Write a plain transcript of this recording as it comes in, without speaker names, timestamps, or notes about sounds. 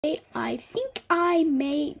I think I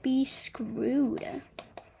may be screwed.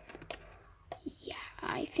 Yeah,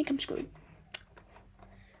 I think I'm screwed.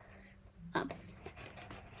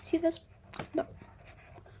 See this?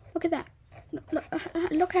 Look at that.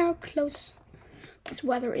 Look how close this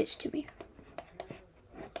weather is to me.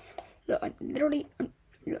 Look, literally,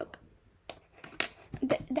 look.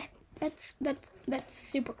 That's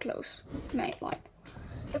super close, mate. Like,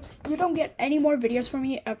 if you don't get any more videos from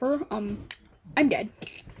me ever, I'm dead.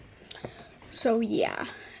 So yeah,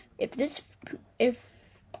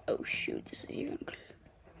 oh shoot, this is even.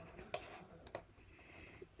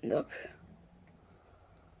 Look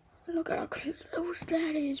at how close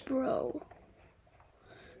that is, bro.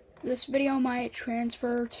 This video might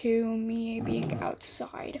transfer to me being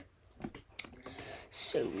outside.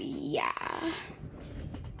 So yeah.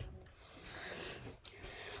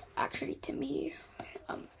 Actually, to me,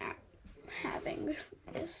 having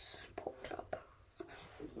this pulled up,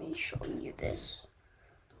 me showing you this.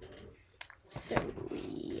 So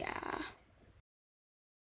yeah.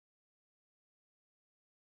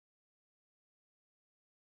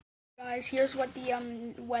 Guys, here's what the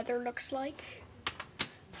weather looks like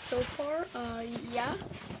so far. Yeah.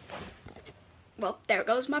 Well, there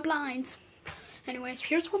goes my blinds. Anyways,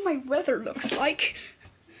 here's what my weather looks like.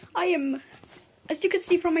 As you can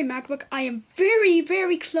see from my MacBook, I am very,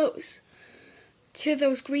 very close to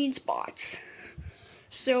those green spots.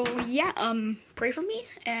 So yeah, pray for me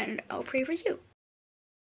and I'll pray for you.